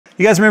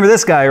You guys remember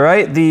this guy,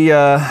 right?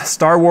 The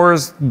Star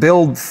Wars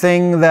build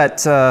thing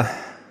that, oh,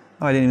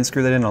 I didn't even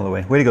screw that in all the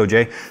way. Way to go,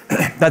 Jay.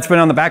 That's been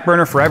on the back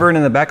burner forever and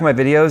in the back of my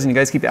videos, and you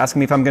guys keep asking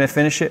me if I'm gonna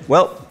finish it.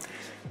 Well,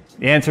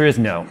 the answer is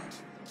no.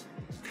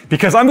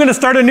 Because I'm gonna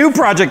start a new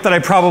project that I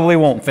probably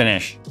won't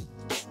finish.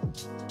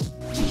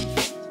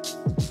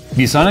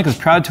 ViewSonic is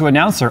proud to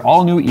announce their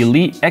all-new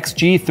Elite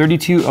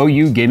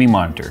XG32OU gaming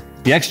monitor.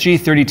 The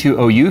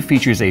XG32OU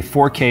features a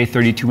 4K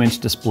 32-inch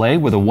display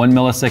with a 1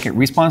 millisecond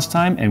response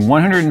time and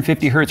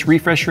 150 Hz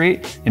refresh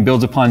rate, and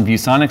builds upon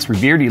ViewSonic's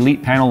revered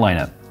Elite panel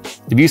lineup.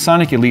 The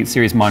ViewSonic Elite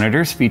series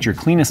monitors feature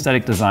clean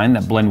aesthetic design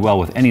that blend well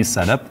with any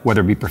setup, whether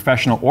it be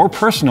professional or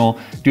personal,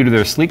 due to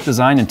their sleek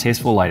design and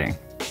tasteful lighting.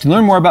 To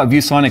learn more about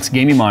ViewSonic's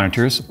gaming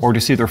monitors, or to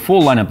see their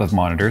full lineup of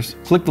monitors,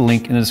 click the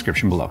link in the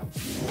description below.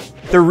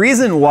 The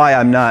reason why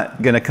I'm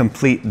not gonna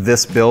complete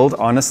this build,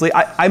 honestly,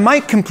 I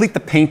might complete the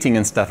painting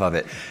and stuff of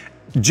it,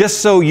 just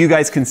so you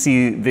guys can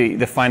see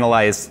the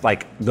finalized,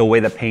 like the way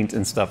the paint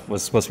and stuff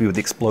was supposed to be with the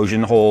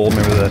explosion hole.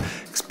 Remember the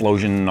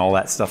explosion and all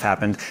that stuff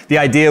happened? The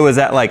idea was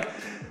that like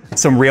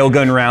some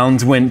railgun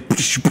rounds went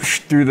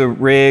through the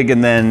rig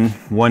and then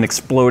one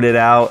exploded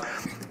out.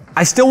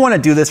 I still want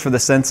to do this for the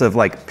sense of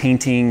like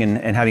painting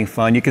and having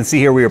fun. You can see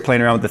here we were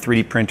playing around with the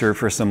 3D printer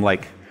for some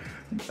like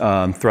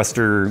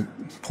thruster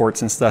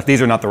ports and stuff.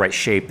 These are not the right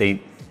shape.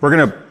 We're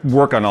gonna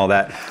work on all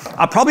that.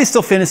 I'll probably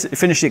still finish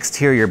the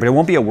exterior, but it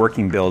won't be a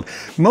working build.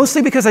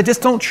 Mostly because I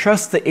just don't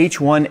trust the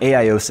H1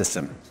 AIO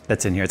system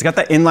that's in here. It's got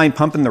that inline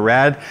pump in the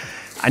rad.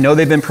 I know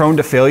they've been prone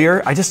to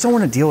failure. I just don't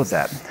want to deal with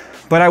that.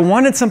 But I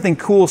wanted something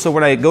cool, so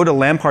when I go to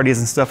LAN parties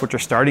and stuff, which are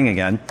starting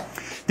again,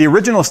 the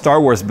original Star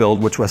Wars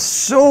build, which was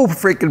so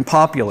freaking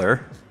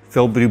popular,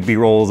 filled with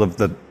B-rolls of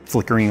the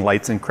flickering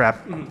lights and crap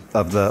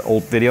of the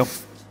old video.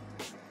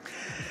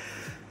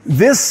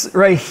 This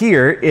right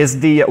here is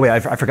the, wait,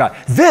 I forgot.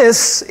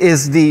 This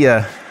is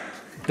the,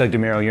 Doug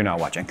DeMiro, you're not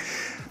watching.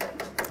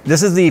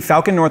 This is the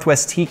Falcon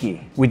Northwest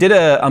Tiki. We did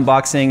an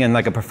unboxing and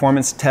like a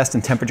performance test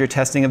and temperature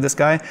testing of this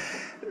guy.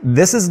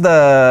 This is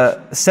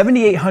the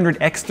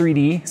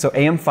 7800X3D, so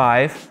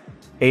AM5,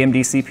 AMD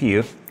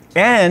CPU,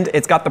 and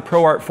it's got the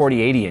ProArt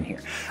 4080 in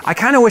here. I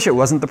kind of wish it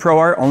wasn't the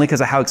ProArt, only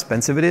because of how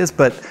expensive it is,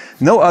 but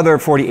no other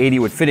 4080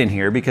 would fit in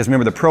here, because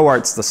remember the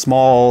ProArt's the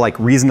small, like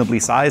reasonably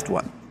sized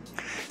one.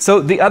 So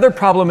the other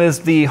problem is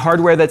the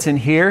hardware that's in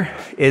here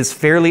is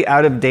fairly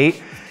out of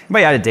date.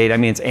 By out of date, I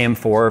mean it's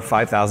AM4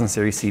 5000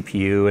 series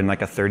CPU and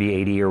like a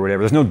 3080 or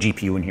whatever. There's no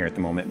GPU in here at the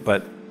moment,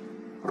 but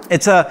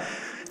it's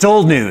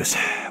old news.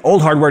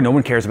 Old hardware no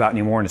one cares about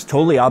anymore, and it's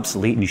totally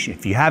obsolete, and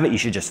if you have it, you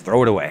should just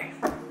throw it away.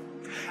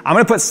 I'm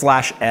gonna put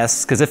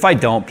 /S, because if I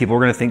don't, people are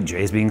gonna think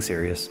Jay's being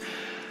serious.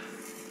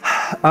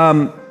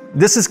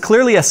 This is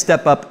clearly a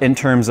step up in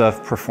terms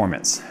of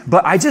performance,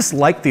 but I just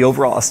like the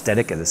overall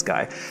aesthetic of this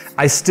guy.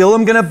 I still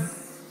am gonna,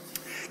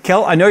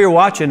 Kel, I know you're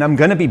watching, I'm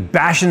gonna be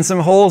bashing some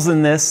holes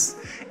in this,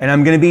 and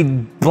I'm gonna be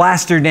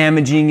blaster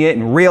damaging it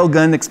and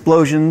railgun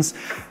explosions,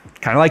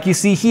 kind of like you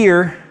see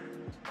here,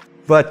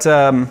 but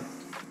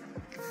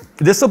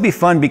this will be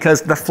fun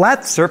because the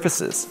flat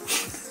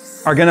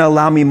surfaces are gonna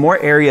allow me more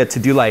area to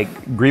do like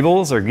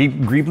greebles or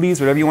greeblies,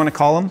 whatever you wanna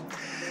call them,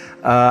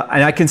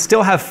 and I can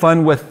still have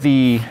fun with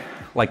the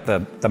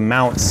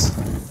mounts,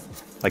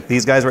 like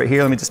these guys right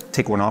here. Let me just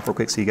take one off real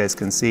quick so you guys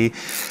can see.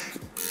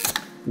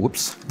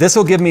 Whoops. This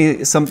will give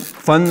me some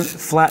fun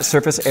flat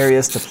surface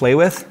areas to play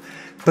with.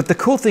 But the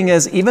cool thing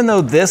is, even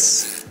though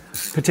this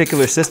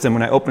particular system,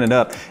 when I open it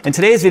up, and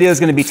today's video is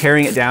going to be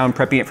tearing it down,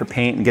 prepping it for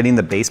paint, and getting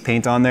the base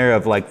paint on there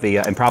of like the,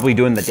 and probably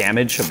doing the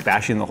damage of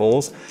bashing the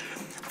holes.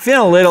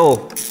 Feeling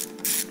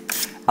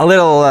a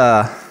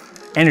little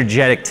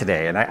energetic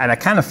today, and I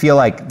kind of feel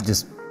like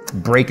just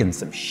breaking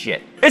some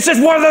shit. It's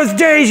just one of those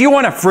days you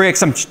want to frick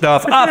some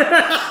stuff up.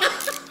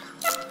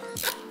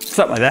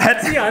 Something like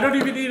that. Yeah, I don't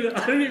even need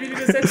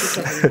to censor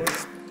stuff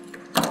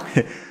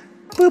anymore.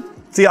 Boop.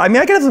 See, I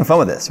mean, I can have some fun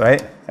with this,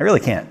 right? I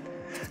really can.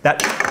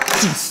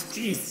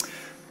 Jeez.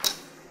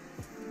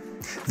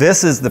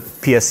 This is the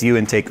PSU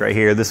intake right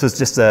here. This was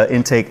just an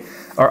intake,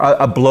 or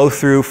a blow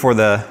through for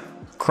the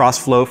cross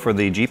flow for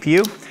the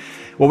GPU.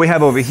 What we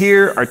have over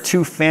here are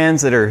two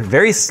fans that are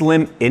very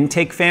slim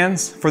intake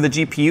fans for the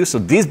GPU. So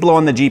these blow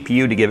on the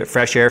GPU to give it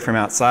fresh air from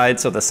outside,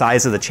 so the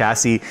size of the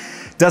chassis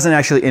doesn't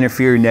actually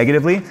interfere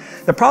negatively.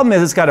 The problem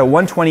is it's got a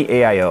 120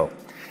 AIO.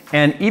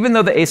 And even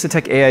though the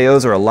Asetek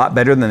AIOs are a lot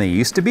better than they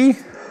used to be,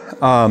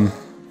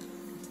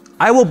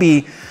 I will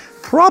be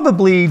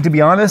probably, to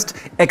be honest,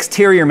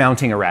 exterior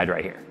mounting a rad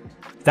right here.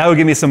 That would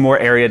give me some more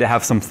area to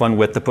have some fun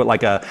with, to put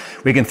like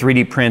we can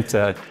 3D print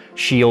a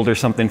shield or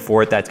something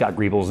for it that's got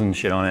greebles and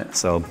shit on it.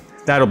 So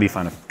that'll be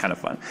fun, kind of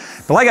fun.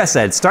 But like I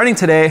said, starting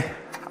today,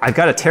 I've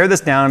got to tear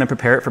this down and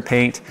prepare it for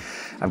paint.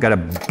 I've got to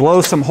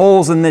blow some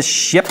holes in this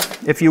ship,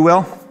 if you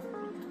will.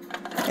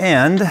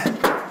 And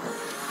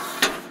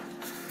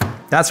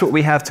that's what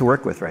we have to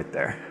work with right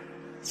there.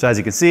 So as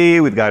you can see,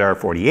 we've got our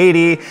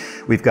 4080,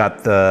 we've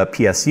got the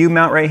PSU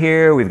mount right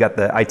here, we've got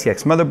the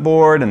ITX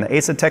motherboard and the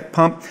Asetek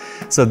pump.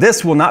 So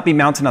this will not be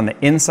mounted on the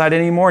inside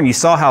anymore, and you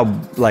saw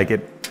how like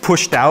it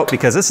pushed out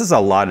because this is a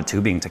lot of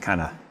tubing to kind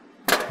of,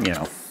 you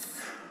know,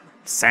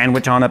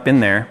 sandwich on up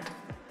in there.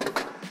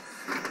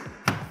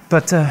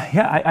 But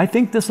yeah, I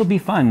think this will be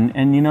fun.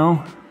 And you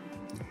know,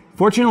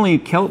 fortunately,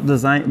 Kelt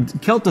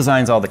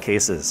designs all the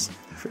cases.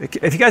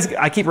 If you guys,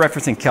 I keep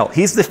referencing Kelt.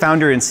 He's the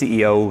founder and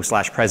CEO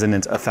 /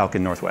 president of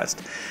Falcon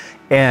Northwest.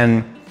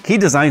 And he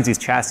designs these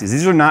chassis.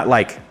 These are not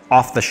like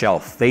off the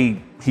shelf.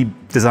 He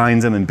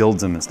designs them and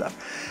builds them and stuff.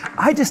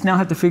 I just now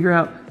have to figure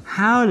out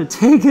how to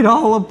take it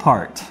all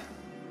apart.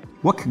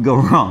 What could go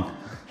wrong?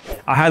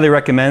 I highly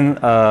recommend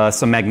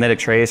some magnetic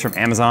trays from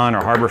Amazon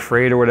or Harbor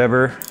Freight or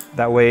whatever.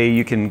 That way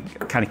you can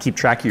kind of keep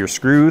track of your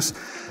screws.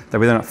 That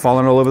way they're not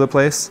falling all over the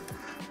place.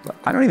 But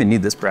I don't even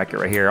need this bracket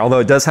right here. Although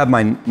it does have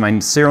my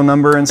serial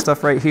number and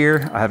stuff right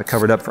here. I have it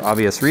covered up for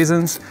obvious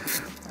reasons.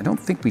 I don't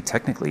think we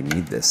technically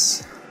need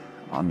this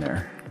on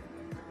there.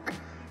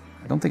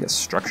 I don't think it's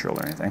structural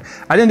or anything.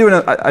 I didn't do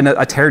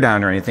a tear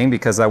down or anything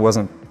because that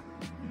wasn't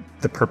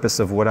the purpose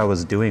of what I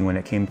was doing when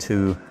it came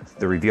to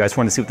the review. I just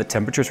wanted to see what the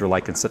temperatures were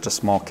like in such a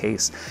small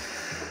case.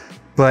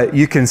 But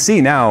you can see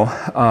now,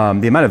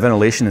 the amount of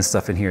ventilation and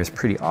stuff in here is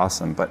pretty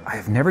awesome, but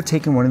I've never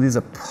taken one of these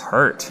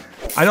apart.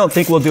 I don't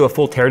think we'll do a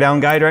full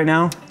teardown guide right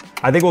now.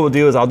 I think what we'll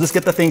do is I'll just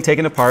get the thing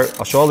taken apart,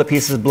 I'll show all the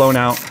pieces blown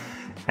out,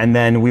 and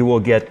then we will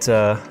get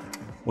to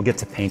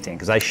painting,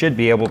 because I should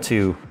be able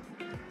to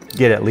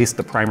get at least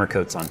the primer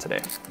coats on today.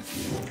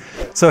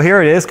 So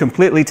here it is,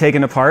 completely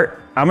taken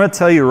apart. I'm gonna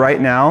tell you right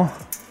now,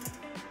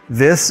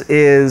 this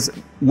is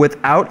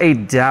without a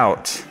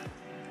doubt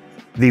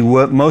the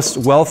most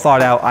well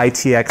thought out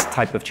ITX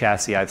type of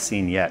chassis I've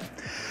seen yet.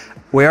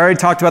 We already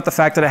talked about the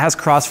fact that it has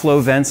cross flow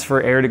vents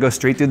for air to go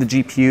straight through the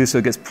GPU, so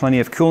it gets plenty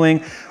of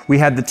cooling. We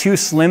had the two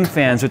slim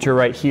fans, which are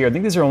right here. I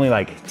think these are only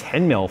like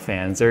 10 mil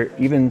fans. They're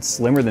even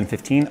slimmer than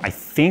 15. I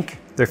think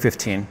they're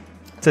 15.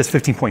 It says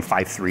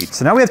 15.53.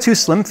 So now we have two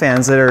slim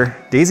fans that are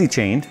daisy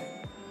chained.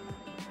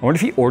 I wonder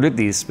if he ordered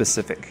these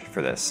specific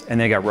for this and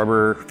they got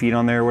rubber feet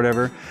on there or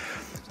whatever.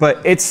 But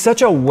it's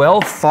such a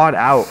well thought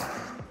out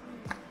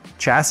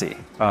chassis.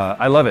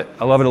 I love it.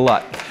 I love it a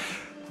lot.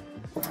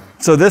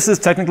 So this is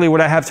technically what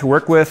I have to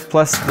work with,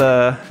 plus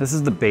this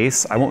is the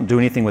base. I won't do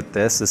anything with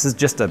this. This is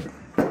just a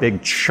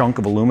big chunk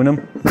of aluminum,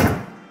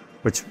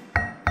 which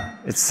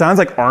it sounds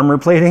like armor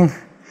plating.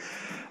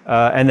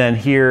 And then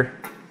here,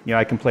 you know,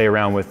 I can play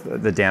around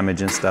with the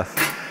damage and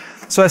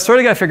stuff. So I sort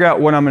of got to figure out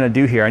what I'm going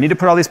to do here. I need to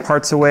put all these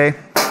parts away.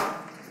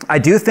 I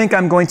do think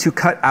I'm going to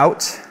cut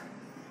out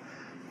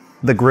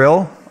the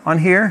grill on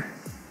here,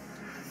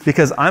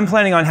 because I'm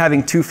planning on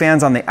having two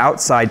fans on the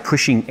outside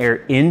pushing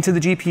air into the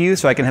GPU,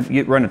 so I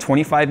can run a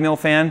 25 mil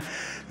fan.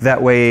 That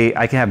way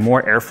I can have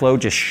more airflow,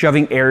 just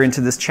shoving air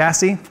into this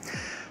chassis.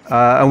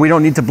 And we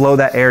don't need to blow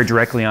that air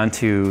directly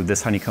onto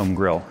this honeycomb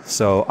grill.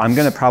 So I'm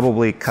gonna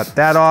probably cut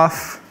that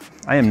off.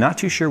 I am not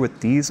too sure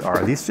what these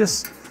are.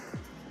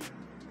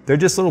 They're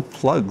just little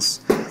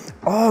plugs.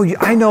 Oh,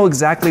 I know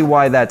exactly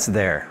why that's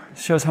there. It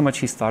shows how much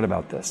he's thought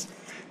about this.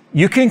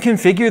 You can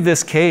configure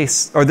this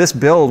case or this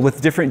build with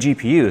different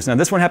GPUs. Now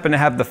this one happened to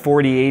have the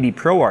 4080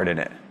 ProArt in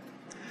it.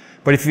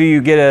 But if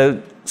you get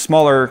a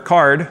smaller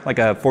card, like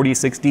a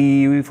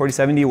 4060,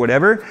 4070,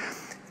 whatever,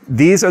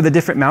 these are the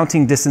different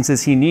mounting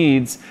distances he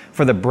needs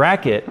for the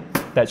bracket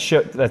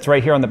that's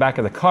right here on the back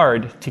of the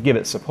card to give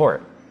it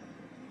support.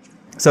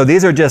 So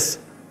these are just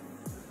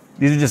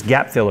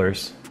gap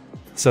fillers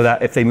so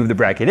that if they move the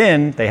bracket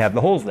in, they have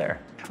the holes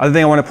there. Other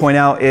thing I want to point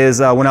out is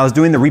when I was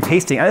doing the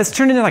repasting, this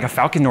turned into like a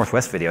Falcon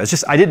Northwest video. It's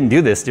just, I didn't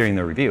do this during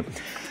the review.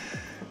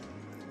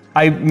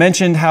 I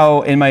mentioned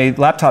how in my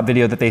laptop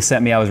video that they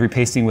sent me, I was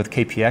repasting with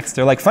KPX.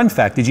 They're like, fun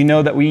fact, did you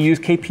know that we use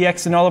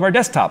KPX in all of our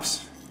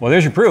desktops? Well,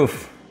 there's your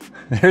proof.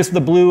 There's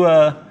the blue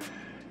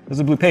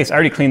paste. I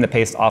already cleaned the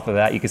paste off of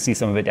that. You can see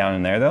some of it down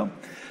in there though.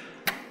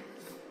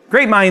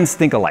 Great minds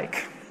think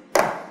alike.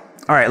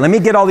 All right, let me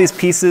get all these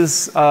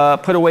pieces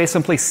put away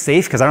someplace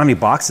safe, because I don't have any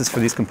boxes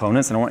for these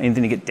components. I don't want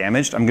anything to get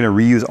damaged. I'm gonna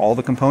reuse all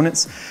the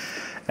components,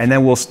 and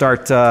then we'll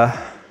start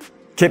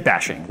kit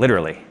bashing,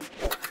 literally.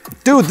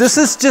 Dude, this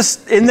is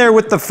just in there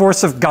with the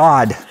force of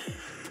God.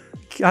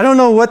 I don't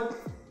know what.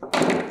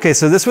 Okay,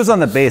 so this was on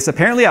the base.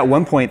 Apparently at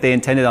one point they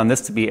intended on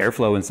this to be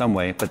airflow in some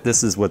way, but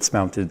this is what's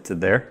mounted to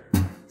there.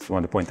 Just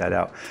wanted to point that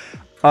out.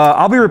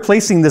 I'll be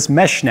replacing this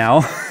mesh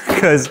now,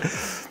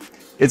 because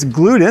it's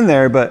glued in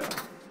there, but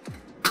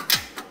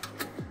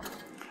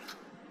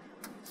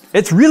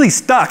it's really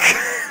stuck.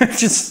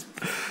 Just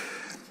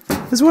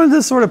wanted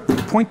to sort of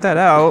point that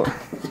out.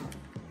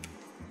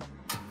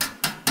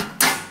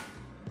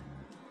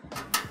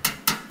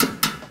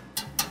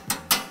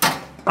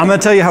 I'm gonna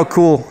tell you how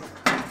cool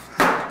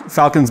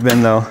Falcon's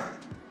been though.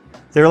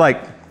 They were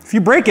like, if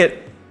you break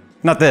it,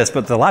 not this,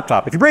 but the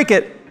laptop, if you break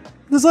it,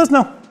 just let us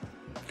know.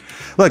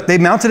 Look, they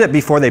mounted it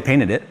before they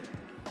painted it.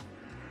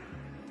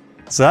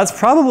 So that's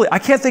probably, I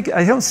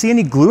don't see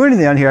any glue or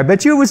anything on here. I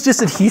bet you it was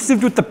just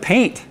adhesive with the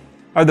paint.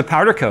 Or the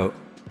powder coat.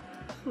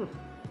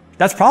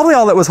 That's probably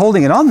all that was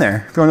holding it on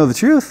there, if you want to know the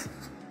truth.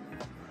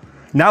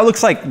 Now it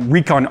looks like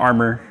recon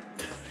armor.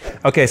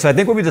 Okay, so I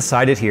think what we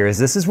decided here is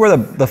this is where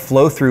the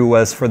flow through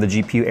was for the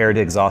GPU air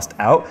to exhaust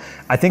out.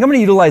 I think I'm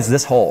gonna utilize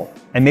this hole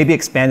and maybe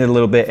expand it a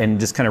little bit and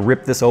just kind of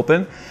rip this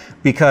open,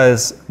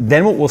 because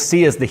then what we'll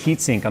see is the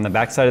heatsink on the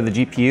backside of the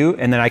GPU,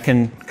 and then I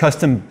can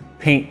custom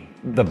paint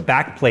the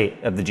back plate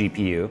of the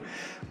GPU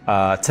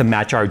to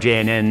match our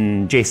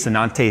JNN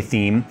Jasonante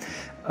theme.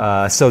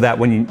 So that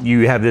when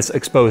you have this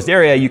exposed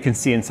area, you can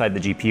see inside the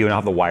GPU, and I'll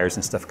have the wires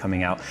and stuff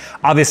coming out.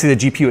 Obviously,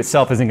 the GPU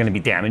itself isn't going to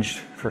be damaged,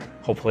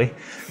 hopefully.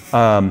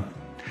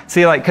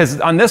 See, like, because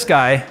on this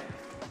guy,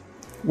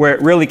 where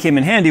it really came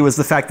in handy was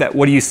the fact that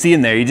what do you see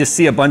in there? You just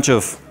see a bunch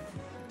of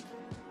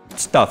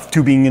stuff,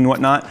 tubing and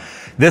whatnot.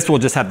 This will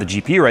just have the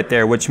GPU right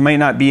there, which might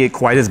not be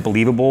quite as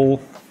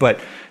believable, but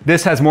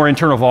this has more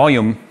internal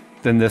volume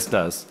than this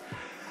does.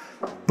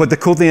 But the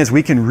cool thing is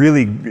we can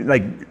really,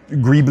 like,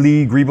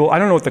 greeble, I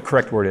don't know what the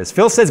correct word is.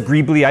 Phil says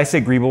greebly, I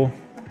say greeble.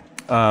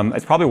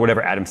 It's probably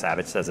whatever Adam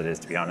Savage says it is,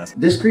 to be honest.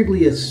 This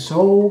greebly is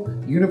so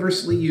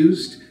universally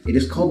used, it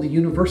is called the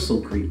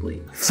universal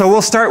greebly. So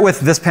we'll start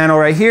with this panel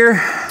right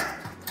here.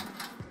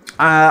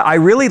 I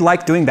really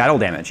like doing battle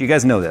damage. You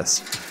guys know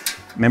this.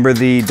 Remember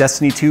the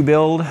Destiny 2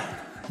 build?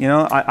 You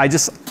know,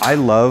 I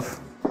love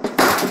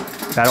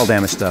battle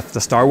damage stuff.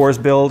 The Star Wars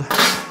build,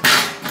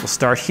 we'll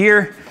start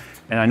here.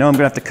 And I know I'm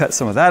gonna have to cut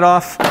some of that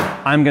off.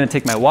 I'm gonna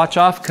take my watch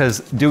off,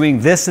 because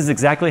doing this is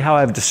exactly how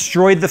I've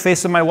destroyed the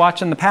face of my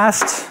watch in the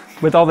past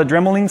with all the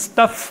dremeling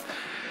stuff.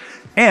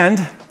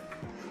 And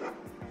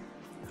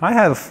I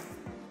have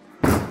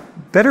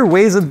better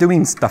ways of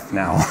doing stuff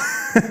now,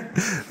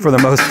 for the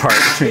most part.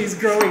 He's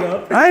growing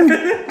up. I'm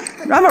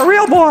a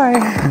real boy.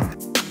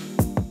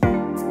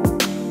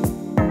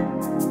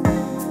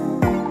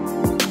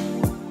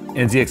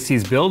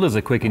 NZXT's build is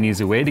a quick and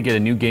easy way to get a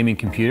new gaming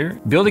computer.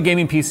 Build a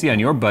gaming PC on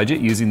your budget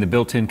using the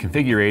built-in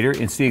configurator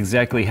and see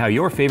exactly how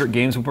your favorite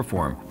games will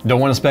perform. Don't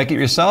want to spec it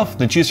yourself?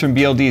 Then choose from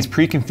BLD's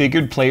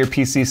pre-configured player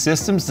PC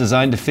systems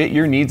designed to fit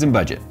your needs and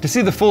budget. To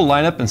see the full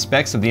lineup and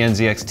specs of the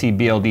NZXT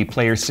BLD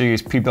Player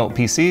Series pre-built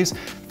PCs,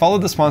 follow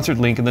the sponsored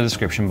link in the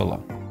description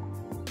below.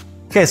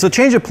 Okay, so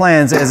change of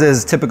plans, as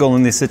is typical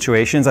in these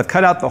situations. I've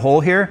cut out the hole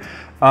here.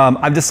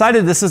 I've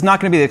decided this is not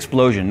gonna be the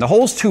explosion. The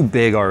hole's too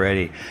big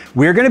already.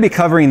 We're gonna be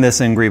covering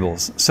this in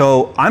greebles.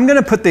 So I'm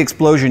gonna put the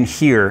explosion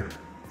here,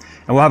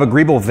 and we'll have a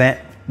greeble vent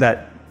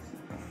that,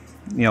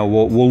 you know,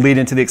 will lead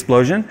into the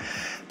explosion.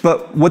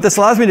 But what this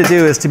allows me to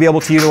do is to be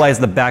able to utilize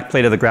the back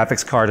plate of the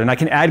graphics card, and I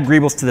can add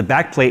greebles to the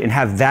back plate and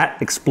have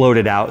that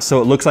exploded out,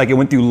 so it looks like it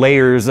went through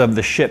layers of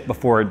the ship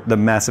before the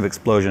massive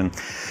explosion.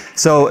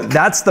 So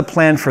that's the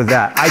plan for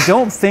that. I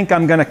don't think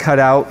I'm gonna cut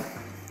out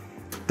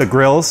the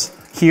grills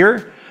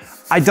here.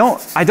 I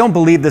don't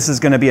believe this is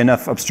gonna be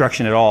enough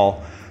obstruction at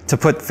all to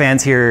put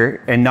fans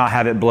here and not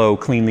have it blow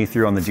cleanly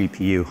through on the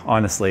GPU,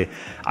 honestly.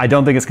 I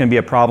don't think it's gonna be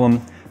a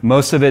problem.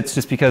 Most of it's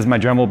just because my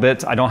Dremel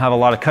bits, I don't have a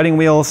lot of cutting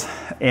wheels,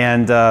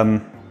 and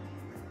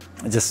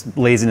just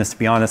laziness, to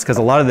be honest, because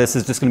a lot of this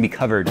is just gonna be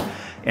covered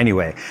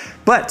anyway.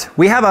 But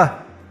we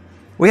have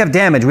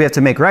damage we have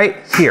to make right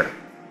here,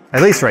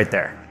 at least right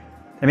there.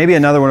 And maybe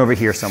another one over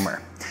here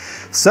somewhere.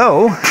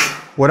 So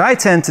what I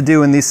tend to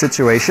do in these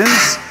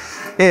situations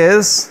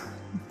is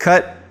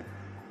cut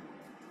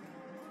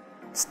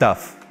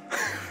stuff.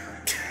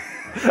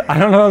 I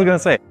don't know what I was gonna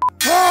say.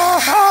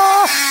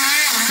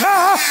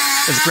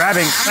 It's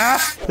grabbing.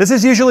 This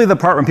is usually the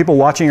part when people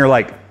watching are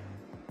like,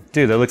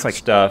 dude, that looks like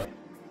stuff.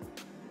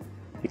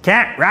 You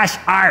can't rush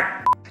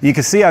art. You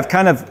can see I've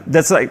kind of,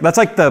 that's like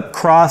the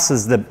cross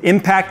is the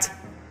impact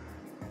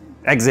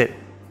exit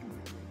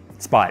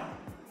spot.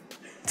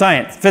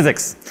 Science,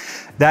 physics.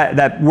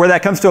 Where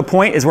that comes to a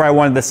point is where I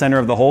wanted the center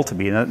of the hole to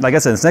be. And like I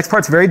said, this next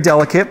part's very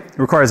delicate. It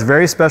requires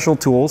very special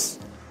tools.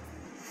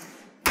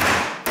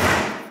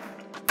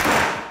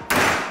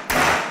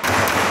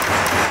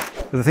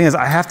 But the thing is,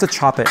 I have to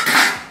chop it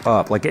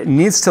up. Like, it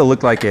needs to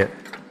look like it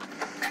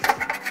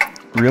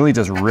really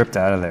just ripped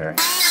out of there.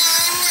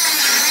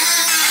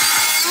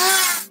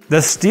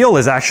 The steel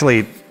is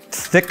actually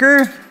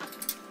thicker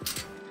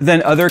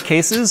than other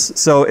cases,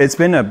 so it's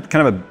been a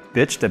kind of a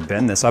bitch to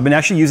bend this. So I've been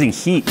actually using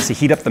heat to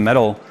heat up the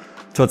metal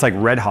so it's like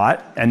red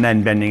hot and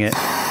then bending it.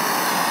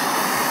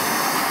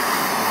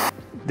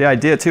 The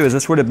idea too is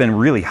this would have been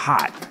really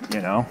hot,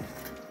 you know?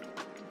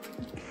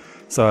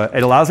 So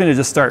it allows me to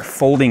just start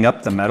folding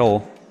up the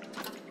metal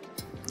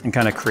and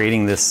kind of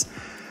creating this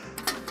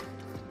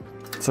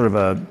sort of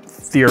a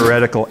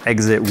theoretical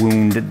exit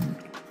wound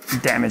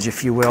damage,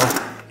 if you will.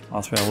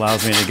 Also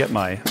allows me to get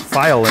my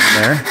file in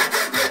there,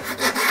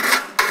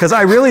 because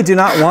I really do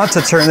not want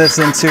to turn this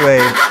into a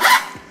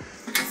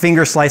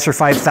finger slicer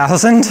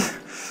 5000.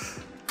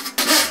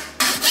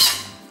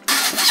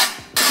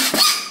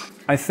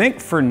 I think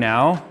for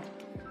now,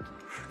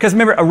 because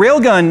remember, a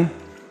railgun,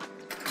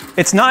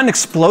 it's not an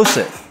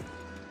explosive.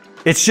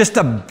 It's just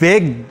a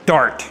big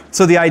dart.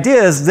 So the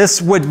idea is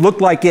this would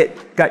look like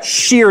it got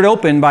sheared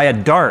open by a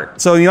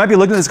dart. So you might be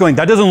looking at this going,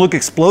 that doesn't look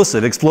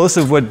explosive.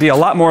 Explosive would be a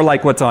lot more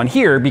like what's on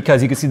here,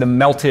 because you can see the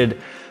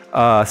melted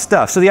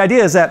stuff. So the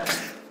idea is that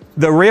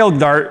the rail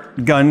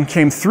dart gun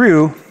came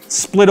through,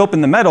 split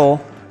open the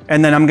metal,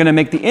 And then I'm gonna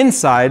make the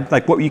inside,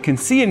 like what you can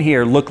see in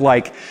here, look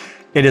like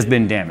it has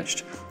been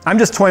damaged. I'm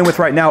just toying with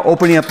right now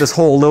opening up this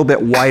hole a little bit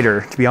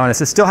wider, to be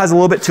honest. It still has a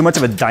little bit too much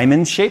of a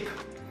diamond shape,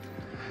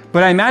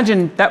 but I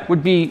imagine that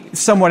would be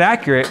somewhat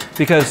accurate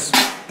because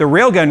the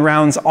railgun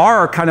rounds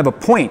are kind of a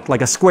point,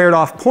 like a squared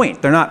off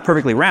point. They're not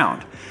perfectly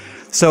round.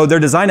 So they're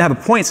designed to have a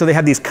point, so they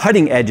have these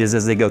cutting edges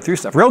as they go through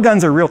stuff.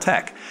 Railguns are real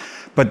tech,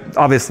 but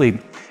obviously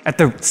at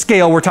the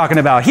scale we're talking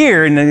about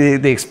here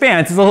in the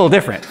Expanse, it's a little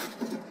different.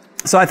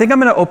 So I think I'm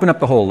gonna open up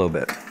the hole a little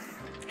bit.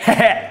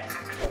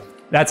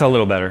 That's a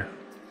little better.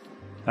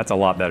 That's a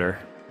lot better.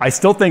 I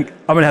still think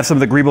I'm gonna have some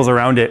of the greebles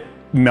around it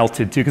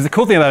melted too, because the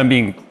cool thing about them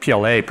being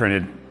PLA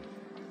printed,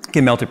 it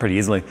can melt it pretty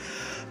easily.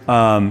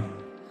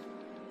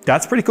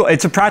 That's pretty cool.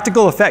 It's a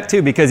practical effect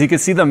too, because you can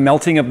see the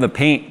melting of the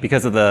paint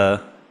because of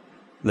the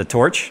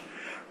torch,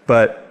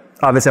 but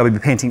obviously I'll be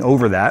painting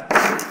over that.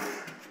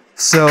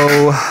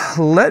 So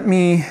let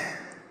me,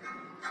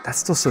 that's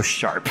still so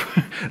sharp.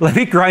 Let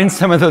me grind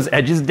some of those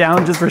edges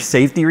down just for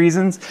safety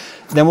reasons.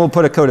 Then we'll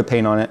put a coat of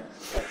paint on it.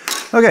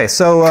 Okay,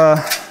 so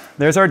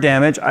there's our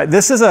damage.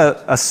 This is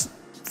a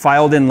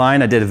filed in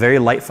line. I did a very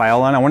light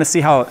file on. I want to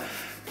see how,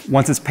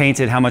 once it's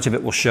painted, how much of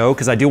it will show,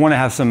 because I do want to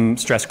have some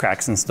stress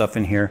cracks and stuff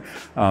in here.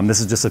 This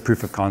is just a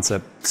proof of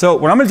concept. So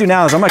what I'm going to do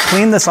now is I'm going to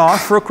clean this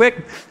off real quick.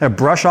 I'm going to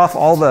brush off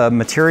all the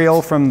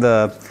material from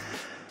the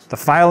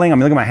filing. I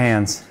mean, look at my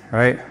hands,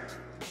 right?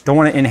 Don't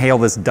want to inhale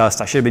this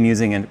dust. I should have been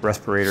using a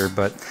respirator,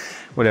 but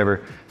whatever.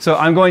 So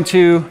I'm going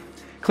to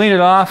clean it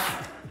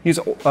off, use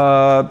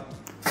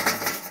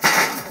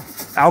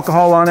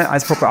alcohol on it.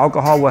 Isopropyl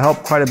alcohol will help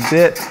quite a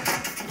bit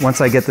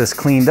once I get this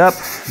cleaned up.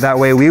 That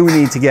way we would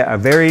need to get a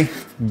very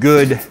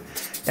good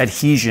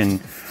adhesion,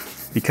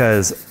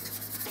 because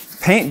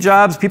paint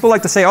jobs, people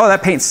like to say, oh,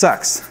 that paint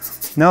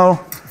sucks.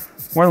 No,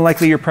 more than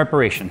likely your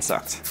preparation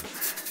sucked.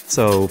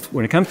 So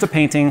when it comes to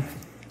painting,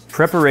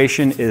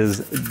 preparation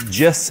is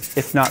just,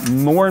 if not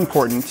more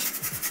important,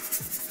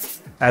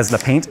 as the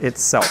paint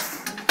itself.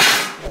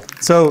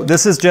 So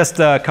this is just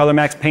Color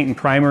Max Paint and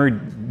Primer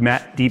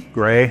Matte Deep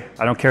Gray.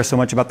 I don't care so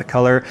much about the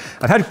color.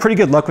 I've had pretty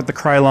good luck with the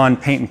Krylon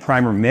Paint and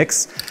Primer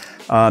mix.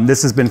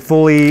 This has been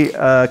fully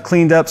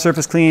cleaned up,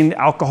 surface cleaned,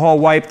 alcohol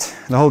wiped,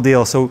 the whole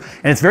deal. So,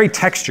 and it's very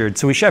textured,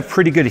 so we should have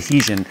pretty good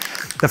adhesion.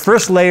 The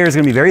first layer is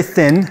gonna be very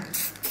thin.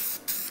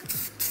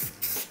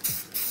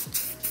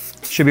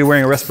 Should be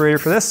wearing a respirator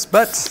for this,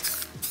 but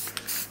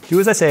do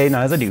as I say,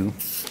 not as I do.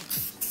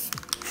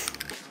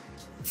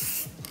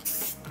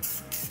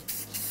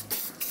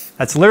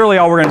 That's literally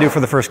all we're gonna do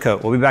for the first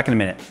coat. We'll be back in a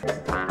minute.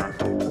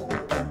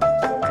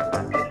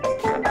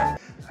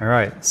 All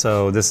right,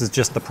 so this is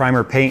just the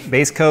primer paint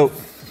base coat,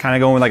 kind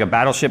of going with like a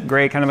battleship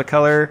gray kind of a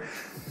color.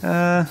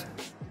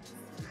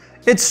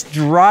 It's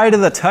dry to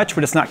the touch,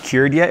 but it's not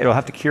cured yet. It'll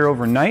have to cure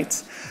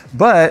overnight.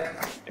 But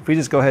if we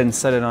just go ahead and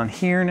set it on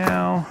here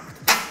now,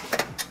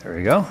 there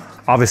we go.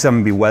 Obviously I'm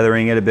gonna be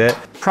weathering it a bit.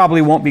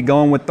 Probably won't be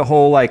going with the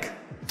whole like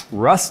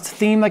rust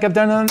theme like I've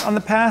done on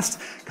the past,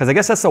 because I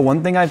guess that's the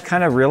one thing I've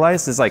kind of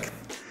realized is like,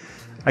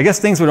 I guess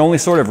things would only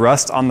sort of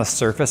rust on the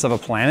surface of a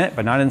planet,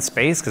 but not in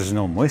space because there's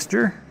no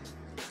moisture.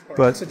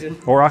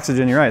 Or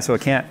oxygen, you're right, so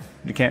it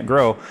can't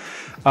grow.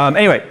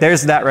 Anyway,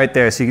 there's that right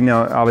there. So you can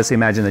obviously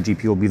imagine the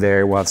GPU will be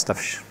there. We'll have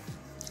stuff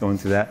going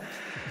through that.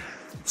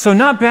 So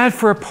not bad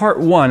for a part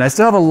one. I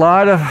still have a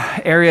lot of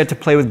area to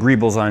play with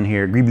greebles on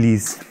here,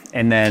 greeblies.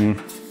 And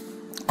then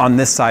on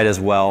this side as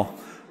well.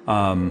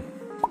 Dang,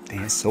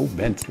 it's so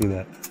bent, look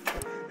at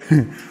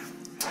that.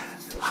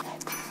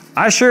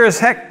 I sure as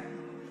heck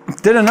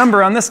did a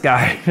number on this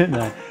guy, didn't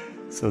I?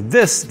 So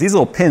these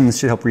little pins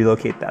should help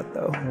relocate that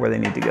though, where they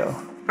need to go.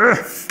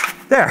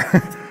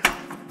 There.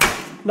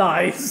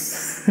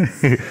 Nice.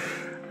 It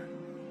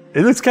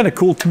looks kind of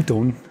cool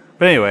two-tone.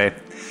 But anyway,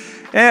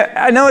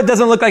 I know it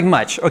doesn't look like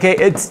much, okay?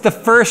 It's the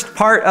first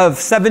part of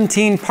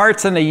 17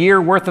 parts in a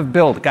year worth of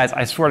build. Guys,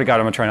 I swear to God,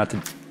 I'm gonna try not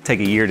to take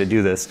a year to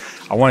do this.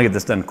 I wanna get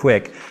this done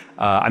quick.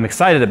 I'm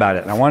excited about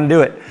it and I wanna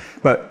do it.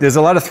 But there's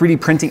a lot of 3D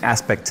printing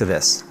aspect to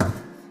this.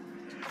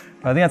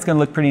 I think that's gonna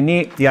look pretty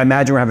neat. Yeah, I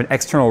imagine we're having an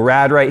external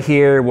rad right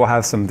here. We'll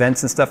have some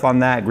vents and stuff on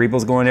that.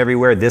 Greebles going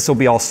everywhere. This will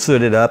be all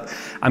sooted up.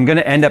 I'm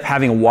gonna end up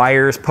having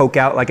wires poke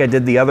out like I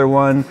did the other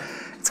one.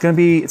 It's gonna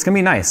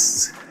be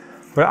nice.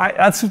 But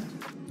that's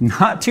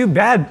not too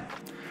bad.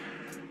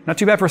 Not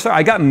too bad for a start.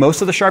 I got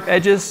most of the sharp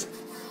edges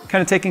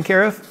kind of taken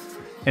care of.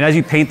 And as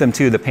you paint them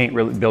too, the paint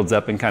really builds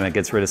up and kind of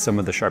gets rid of some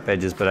of the sharp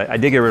edges, but I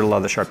did get rid of a lot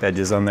of the sharp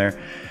edges on there.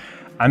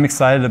 I'm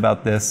excited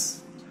about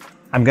this.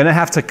 I'm gonna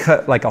have to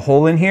cut like a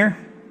hole in here,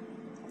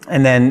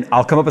 and then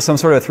I'll come up with some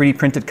sort of 3D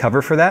printed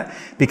cover for that,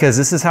 because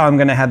this is how I'm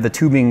gonna have the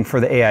tubing for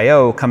the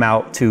AIO come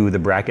out to the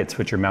brackets,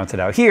 which are mounted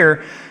out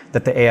here,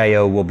 that the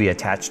AIO will be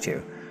attached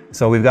to.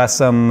 So we've got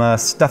some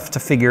stuff to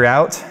figure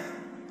out.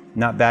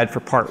 Not bad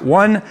for part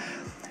one.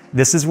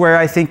 This is where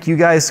I think you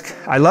guys,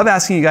 I love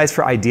asking you guys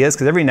for ideas,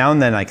 because every now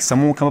and then like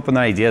someone will come up with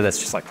an idea that's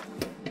just like,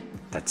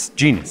 that's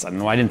genius. I don't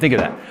know why I didn't think of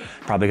that.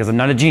 Probably because I'm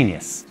not a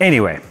genius.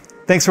 Anyway,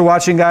 thanks for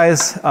watching,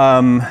 guys.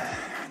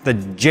 The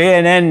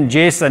JNN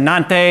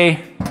Jasonante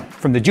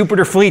from the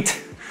Jupiter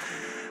fleet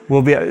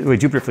We'll be, wait,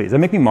 Jupiter fleet. Does that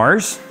make me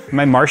Mars? Am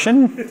I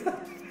Martian?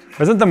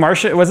 Was it the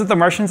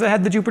Martians that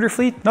had the Jupiter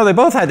fleet? No, they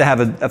both had to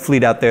have a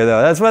fleet out there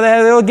though. That's why they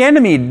had the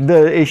Ganymede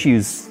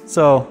issues.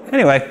 So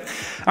anyway,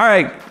 all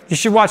right, you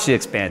should watch The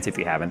Expanse if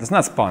you haven't. It's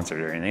not sponsored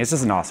or anything. It's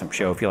just an awesome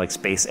show if you like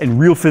space and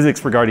real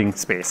physics regarding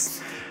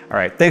space. All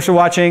right, thanks for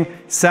watching.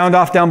 Sound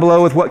off down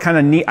below with what kind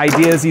of neat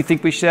ideas you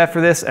think we should have for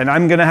this. And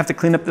I'm gonna have to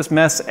clean up this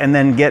mess and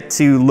then get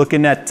to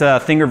looking at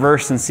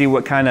Thingiverse and see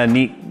what kind of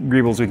neat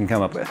greebles we can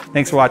come up with.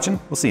 Thanks for watching.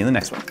 We'll see you in the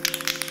next one.